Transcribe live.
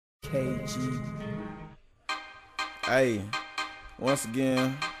KG. Hey, once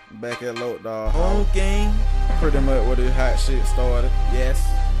again, back at Load Dog Home King. Pretty much where this hot shit started. Yes,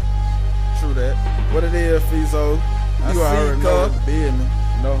 true that. What it is, Fizo? You already know the business.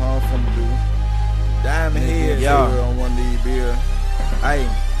 Know how I'm finna do. Diamond head on one of these beers. Hey.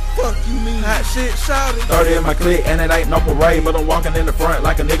 Fuck you mean? Hot shit, shawty. 30 in my clique and it ain't no parade, but I'm walking in the front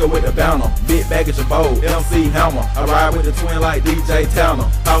like a nigga with a banner. Big baggage of bold, MC Hammer. I ride with the twin like DJ Towner.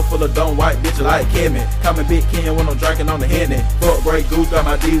 House full of dumb white bitches like Kimmy. Coming big Ken when I'm drinking on the Henny. Fuck Grey Goose, got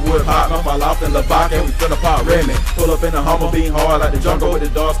my D-Wood partner. Fall off in LeBach and we finna pop Remy. Pull up in the Hummer, being hard like the jungle with the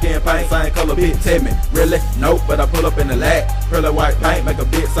dark skin paint. Same color, bitch Timmy. Really? Nope, but I pull up in the lat. Pearly white paint, make a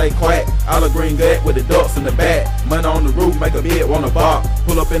bitch say quack. Olive green gut with the ducks in the back. Money on the roof, make a bitch wanna bark.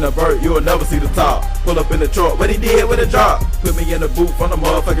 Pull up in the vert, you'll never see the top. Pull up in the truck, what he did with a drop. Put me in the boot from the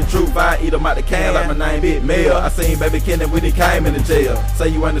motherfucking truth. I eat him out the can like my name Big Mel. I seen baby Kenny when he came in the jail. Say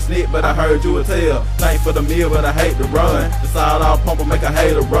you ain't a snitch, but I heard you a tell. Thanks for the meal, but I hate to run. The side all pump make a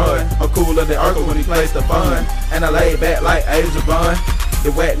hater run. I'm cool in the Urkel when he plays the fun. And I lay back like Asia Bun.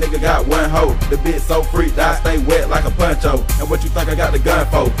 The wet nigga got one hoe. The bitch so freaked I stay wet like a poncho. And what you think I got the gun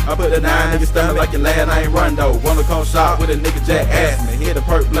for? I put the 9 nigga stunning like your lad, I ain't run though. Wanna come shot with a nigga Jack ass me. Hit a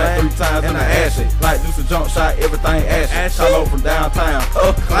perk blunt 3 times and I ash it. Like do some jump shot, everything ashy. Shallow from downtown,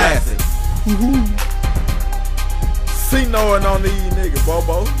 classic. See knowing on these niggas,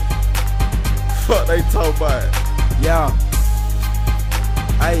 Bobo. Fuck they talk about it. Yeah.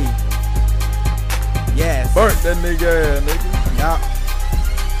 Hey. Yes. Burnt that nigga ass, nigga. Yeah.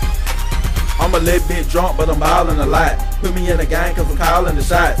 I'm a little bit drunk, but I'm ballin' a lot. Put me in the game cause I'm calling the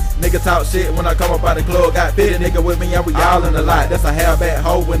shots. Nigga talk shit when I come up out the club. Got 50 nigga with me and we all in the lot. That's a half-back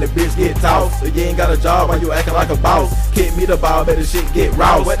hoe when the bitch get tossed. If you ain't got a job while you acting like a boss. Kick me the ball, better shit get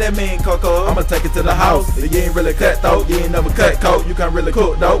raw. What that mean, Coco? I'ma take it to the house. If you ain't really cut though, you ain't never cut coat. You can't really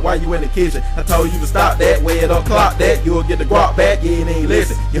cook though while you in the kitchen. I told you to stop that, weigh it up, clock that. You'll get the guap back, you ain't even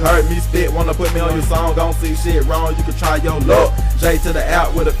listen. You heard me spit, wanna put me on your song. Gon' see shit wrong, you can try your luck. J to the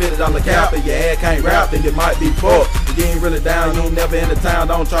out with a $50 cap. If your ass can't rap, then you might be fucked. If you ain't really down, you ain't never in the town.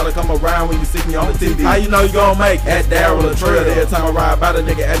 Don't try to come around when you see me on the TV. How you know you gon' make? At Daryl or Trail. Every time I ride by, the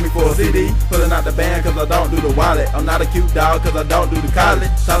nigga ask me for a CD. Pulling out the band cause I don't do the wallet. I'm not a cute dog cause I don't do the college.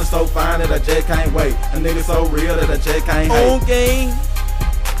 Shawty so fine that I just can't wait. A nigga so real that I just can't hate. Okay.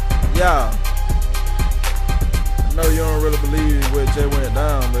 Yeah. I know you don't really believe what just went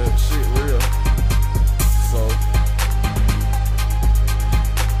down, but shit real. So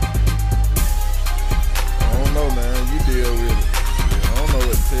I don't know, man. You deal with it. I don't know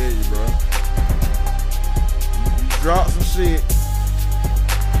what to tell you, bro. You dropped some shit,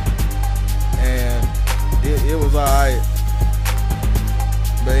 and it was alright,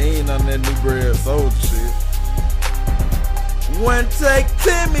 but ain't none of that new bread soldier shit. One take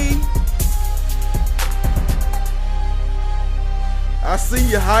Timmy. I see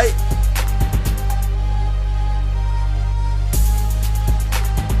you hype.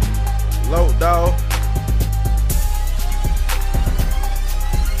 Low dog.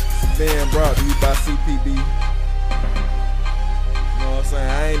 Being brought to you by CPB. You know what I'm saying?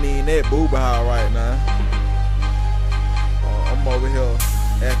 I ain't even that booba high right now. I'm over here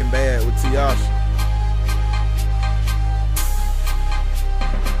acting bad with Tiasha.